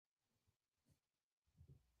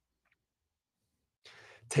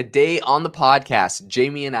Today on the podcast,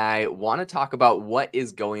 Jamie and I want to talk about what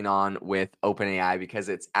is going on with OpenAI because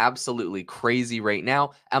it's absolutely crazy right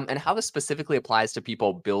now, and how this specifically applies to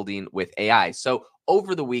people building with AI. So,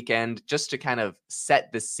 over the weekend, just to kind of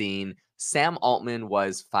set the scene, Sam Altman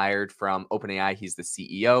was fired from OpenAI. He's the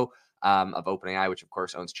CEO of OpenAI, which of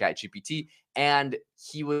course owns ChatGPT. And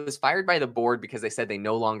he was fired by the board because they said they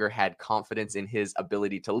no longer had confidence in his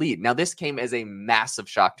ability to lead. Now, this came as a massive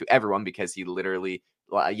shock to everyone because he literally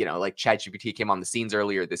like ChatGPT came on the scenes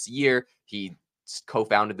earlier this year. He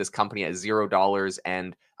co-founded this company at $0,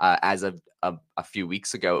 and as of a few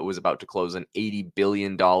weeks ago, it was about to close an $80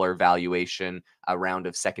 billion valuation, a round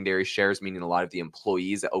of secondary shares, meaning a lot of the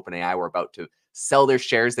employees at OpenAI were about to sell their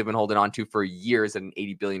shares they've been holding on to for years at an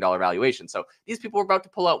 $80 billion valuation. So these people were about to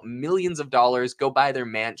pull out millions of dollars, go buy their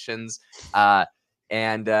mansions.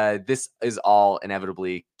 And this is all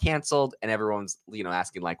inevitably canceled, and everyone's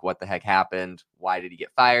asking like, what the heck happened? Why did he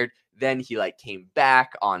get fired? Then he came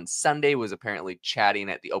back on Sunday, was apparently chatting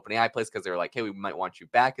at the OpenAI place because they were like, hey, we might want you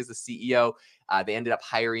back as the CEO. They ended up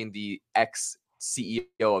hiring the ex-CEO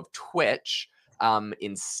of Twitch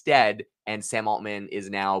instead, and Sam Altman is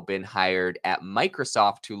now been hired at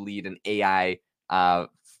Microsoft to lead an AI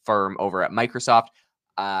firm over at Microsoft.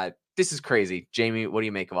 This is crazy. Jamie, what do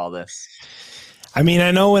you make of all this? I mean,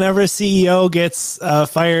 I know whenever a CEO gets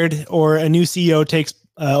fired or a new CEO takes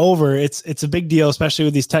over, it's a big deal, especially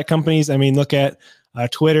with these tech companies. I mean, look at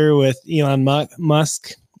Twitter with Elon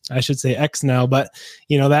Musk. I should say X now, but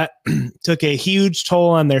that took a huge toll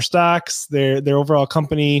on their stocks, their overall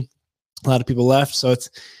company. A lot of people left, so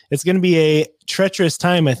it's going to be a treacherous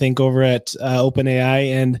time, I think, over at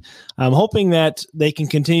OpenAI, and I'm hoping that they can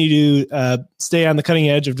continue to stay on the cutting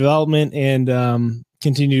edge of development and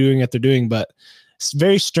continue doing what they're doing. But it's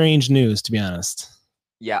very strange news, to be honest.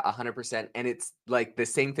 Yeah, 100%. And it's like the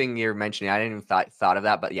same thing you're mentioning. I didn't even thought of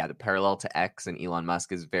that, but yeah, the parallel to X and Elon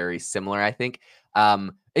Musk is very similar, I think.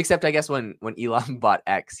 Except I guess when Elon bought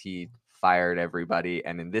X, he fired everybody.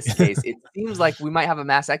 And in this case, it seems like we might have a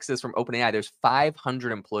mass exodus from OpenAI. There's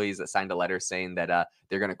 500 employees that signed a letter saying that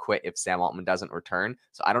they're going to quit if Sam Altman doesn't return.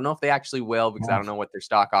 So I don't know if they actually will, because I don't know what their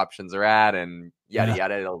stock options are at and yada,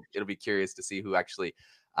 yada. It'll be curious to see who actually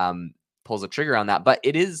pulls a trigger on that. But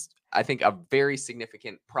it is, I think, a very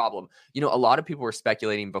significant problem. A lot of people were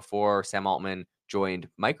speculating before Sam Altman joined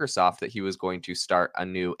Microsoft that he was going to start a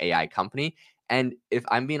new AI company. And if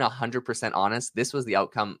I'm being 100% honest, this was the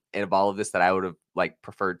outcome of all of this that I would have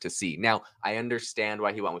preferred to see. Now, I understand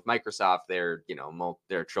why he went with Microsoft. They're,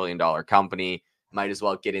 they're $1 trillion company. Might as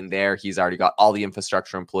well get in there. He's already got all the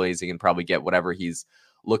infrastructure employees. He can probably get whatever he's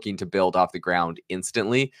looking to build off the ground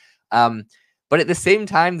instantly. But at the same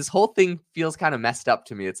time, this whole thing feels kind of messed up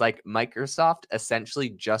to me. It's like Microsoft essentially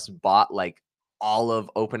just bought all of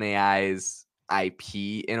OpenAI's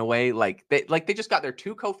IP in a way. They just got their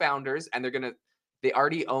two co-founders, and they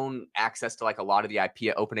already own access to a lot of the IP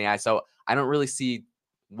at OpenAI. So I don't really see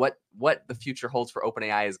what the future holds for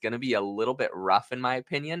OpenAI is going to be a little bit rough, in my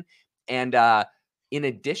opinion. And in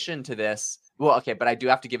addition to this, well, okay, but I do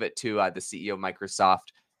have to give it to the CEO of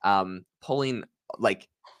Microsoft pulling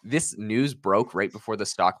this news broke right before the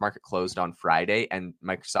stock market closed on Friday, and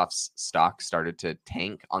Microsoft's stock started to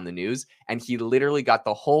tank on the news. And he literally got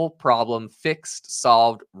the whole problem fixed,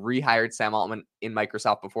 solved, rehired Sam Altman in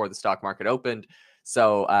Microsoft before the stock market opened.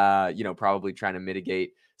 So, probably trying to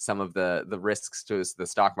mitigate some of the risks to the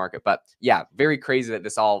stock market. But yeah, very crazy that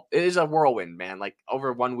it is a whirlwind, man.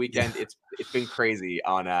 Over one weekend, yeah. It's been crazy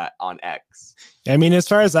on X. I mean, as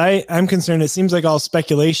far as I'm concerned, it seems like all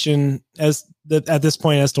speculation at this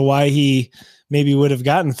point as to why he maybe would have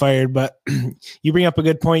gotten fired. But you bring up a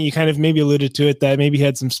good point. You kind of maybe alluded to it, that maybe he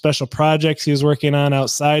had some special projects he was working on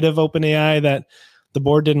outside of OpenAI that the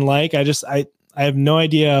board didn't like. I have no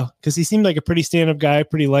idea, because he seemed like a pretty stand-up guy,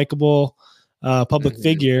 pretty likable public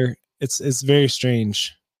figure. It's very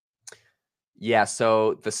strange. Yeah,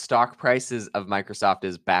 so the stock prices of Microsoft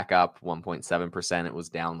is back up 1.7%. It was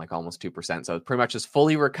down almost 2%. So it pretty much is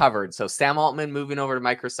fully recovered. So Sam Altman moving over to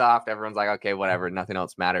Microsoft, everyone's like, okay, whatever, nothing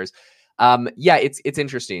else matters. Yeah, it's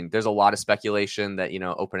interesting. There's a lot of speculation that,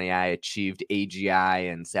 OpenAI achieved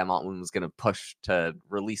AGI and Sam Altman was going to push to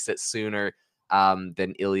release it sooner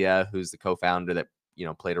than Ilya, who's the co-founder that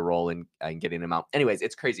played a role in getting him out. Anyways,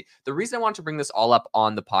 it's crazy. The reason I want to bring this all up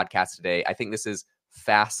on the podcast today, I think this is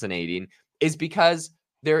fascinating, is because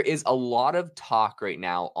there is a lot of talk right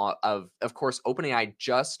now of course, OpenAI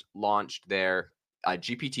just launched their a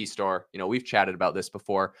GPT store. We've chatted about this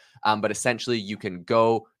before, but essentially you can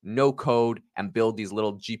go no code and build these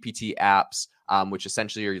little GPT apps, which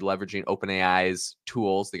essentially are leveraging OpenAI's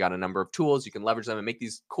tools. They got a number of tools. You can leverage them and make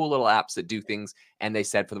these cool little apps that do things. And they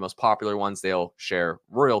said for the most popular ones, they'll share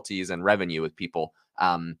royalties and revenue with people.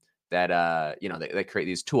 They create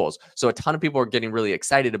these tools. So a ton of people are getting really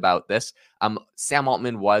excited about this. Sam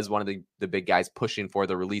Altman was one of the big guys pushing for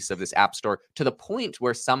the release of this app store, to the point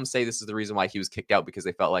where some say this is the reason why he was kicked out, because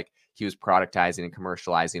they felt like he was productizing and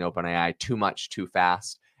commercializing OpenAI too much, too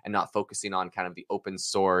fast, and not focusing on kind of the open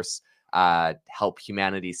source, help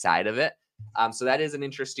humanity side of it. So that is an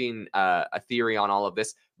interesting a theory on all of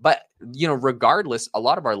this. But, regardless, a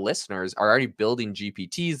lot of our listeners are already building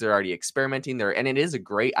GPTs. They're already experimenting there. And it is a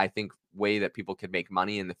great, I think, way that people could make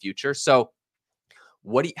money in the future. So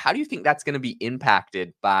how do you think that's going to be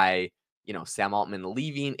impacted by, Sam Altman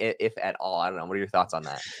leaving, if at all? I don't know. What are your thoughts on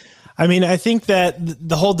that? I mean, I think that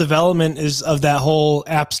the whole development of that whole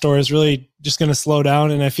app store is really just going to slow down.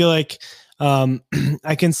 And I feel like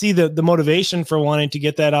I can see the motivation for wanting to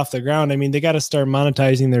get that off the ground. I mean, they got to start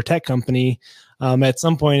monetizing their tech company. At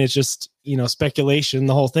some point, it's just, speculation,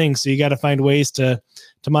 the whole thing. So you got to find ways to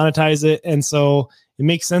monetize it. And so it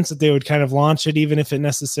makes sense that they would kind of launch it, even if it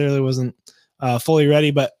necessarily wasn't fully ready.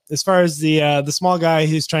 But as far as the small guy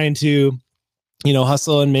who's trying to,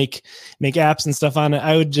 hustle and make apps and stuff on it,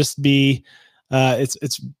 I would just be,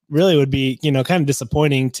 it's really would be, kind of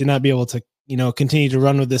disappointing to not be able to, continue to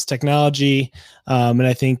run with this technology. And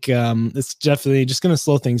I think it's definitely just going to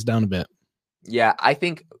slow things down a bit. Yeah, I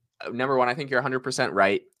think, number one, I think you're 100%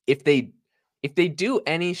 right. If they do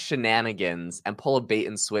any shenanigans and pull a bait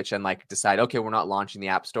and switch and decide, okay, we're not launching the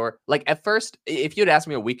App Store. At first, if you'd asked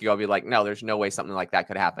me a week ago, I'd be like, no, there's no way something like that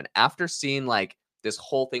could happen. After seeing this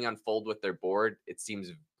whole thing unfold with their board,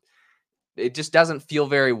 it just doesn't feel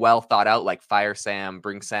very well thought out. Fire Sam,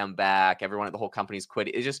 bring Sam back. Everyone at the whole company's quit.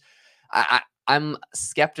 It just, I'm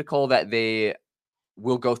skeptical that they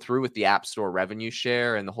will go through with the App Store revenue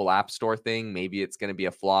share and the whole App Store thing. Maybe it's going to be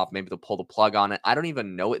a flop. Maybe they'll pull the plug on it. I don't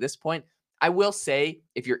even know at this point. I will say,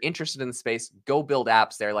 if you're interested in the space, go build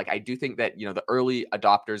apps there. I do think that, the early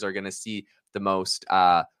adopters are going to see the most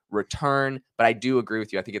return, but I do agree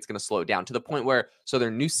with you. I think it's going to slow it down to the point where, so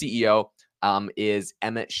their new CEO is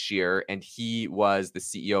Emmett Shear, and he was the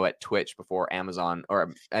CEO at Twitch before Amazon,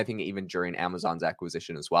 or I think even during Amazon's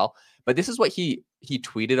acquisition as well. But this is what he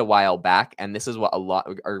tweeted a while back, and this is what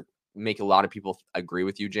make a lot of people agree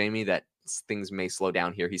with you, Jamie, that things may slow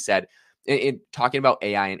down here. He said, in talking about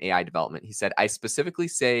AI and AI development, he said, I specifically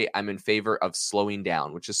say I'm in favor of slowing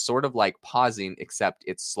down, which is sort of like pausing, except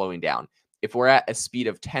it's slowing down. If we're at a speed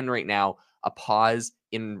of 10 right now, a pause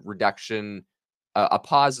is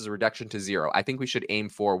a reduction to 0. I think we should aim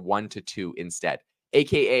for 1 to 2 instead.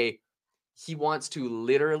 AKA, he wants to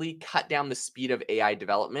literally cut down the speed of AI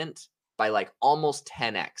development by almost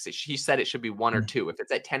 10x. He said it should be 1 or 2. If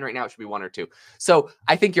it's at 10 right now, it should be 1 or 2. So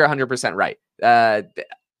I think you're 100% right.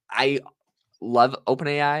 I love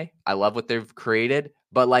OpenAI. I love what they've created,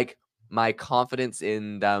 but my confidence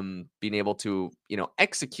in them being able to,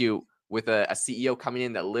 execute with a CEO coming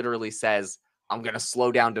in that literally says, I'm going to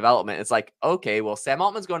slow down development. It's okay, well, Sam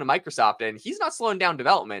Altman's going to Microsoft and he's not slowing down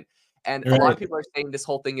development. And a lot of people are saying this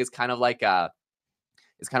whole thing is kind of like a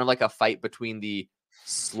fight between the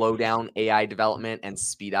slow down AI development and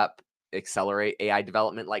speed up, accelerate AI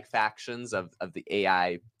development, factions of the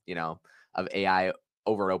AI, of AI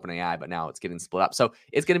over OpenAI, but now it's getting split up. So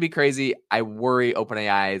it's going to be crazy. I worry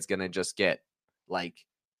OpenAI is going to just get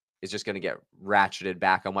ratcheted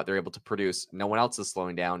back on what they're able to produce. No one else is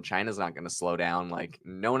slowing down. China's not going to slow down.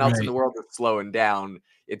 No one else in the world is slowing down.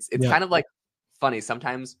 It's kind of funny.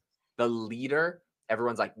 Sometimes the leader,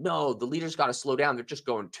 everyone's no, the leader's got to slow down. They're just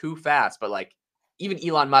going too fast. But even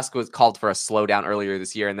Elon Musk was called for a slowdown earlier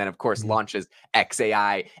this year. And then of course launches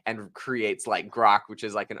XAI and creates Grok, which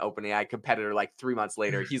is an OpenAI competitor. 3 months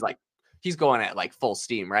later, he's going at full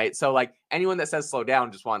steam, right? So anyone that says slow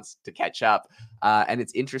down just wants to catch up. And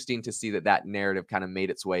it's interesting to see that narrative kind of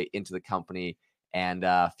made its way into the company and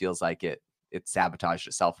feels like it sabotaged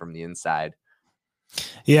itself from the inside.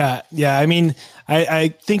 Yeah. I mean, I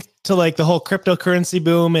think to the whole cryptocurrency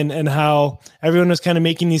boom and how everyone was kind of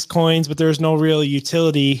making these coins, but there was no real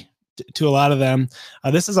utility to a lot of them.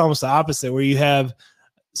 This is almost the opposite, where you have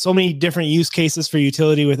so many different use cases for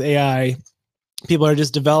utility with AI. People are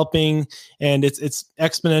just developing, and it's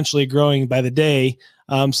exponentially growing by the day.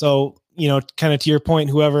 So kind of to your point,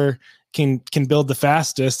 whoever can build the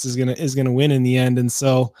fastest is gonna win in the end. And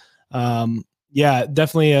so,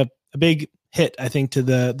 definitely a big hit, I think, to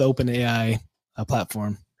the OpenAI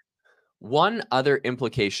platform. One other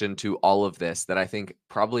implication to all of this that I think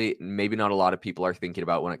probably maybe not a lot of people are thinking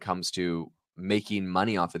about when it comes to making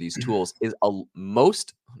money off of these tools is probably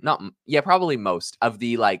most of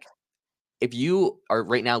the like, if you are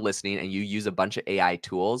right now listening and you use a bunch of AI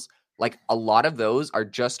tools, like a lot of those are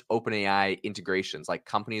just OpenAI integrations. Like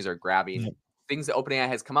companies are grabbing Yep. things that OpenAI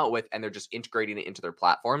has come out with and they're just integrating it into their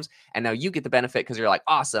platforms. And now you get the benefit because you're like,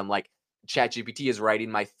 awesome, like ChatGPT is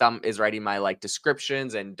writing my like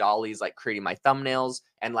descriptions, and Dolly's like creating my thumbnails,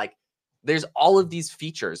 and like there's all of these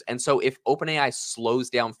features. And so if OpenAI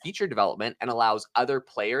slows down feature development and allows other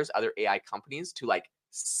players, other AI companies to like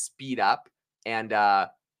speed up and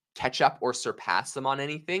catch up or surpass them on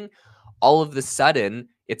anything, all of the sudden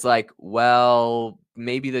it's like, well,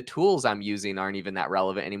 maybe the tools I'm using aren't even that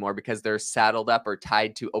relevant anymore because they're saddled up or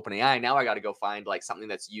tied to OpenAI. Now I got to go find like something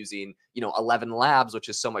that's using, 11 labs, which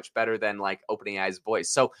is so much better than like OpenAI's voice.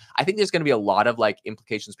 So I think there's going to be a lot of like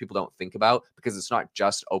implications people don't think about, because it's not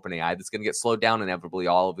just OpenAI that's going to get slowed down. Inevitably,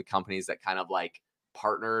 all of the companies that kind of like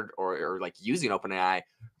partnered or like using OpenAI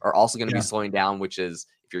are also going to be slowing down, which is,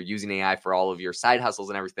 if you're using AI for all of your side hustles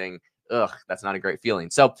and everything, that's not a great feeling.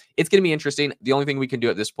 So it's going to be interesting. The only thing we can do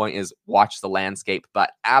at this point is watch the landscape,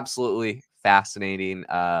 but absolutely fascinating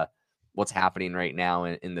what's happening right now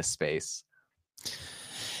in this space.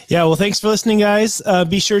 Yeah, well, thanks for listening, guys.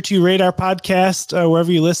 Be sure to rate our podcast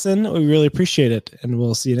wherever you listen. We really appreciate it, and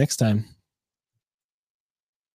we'll see you next time.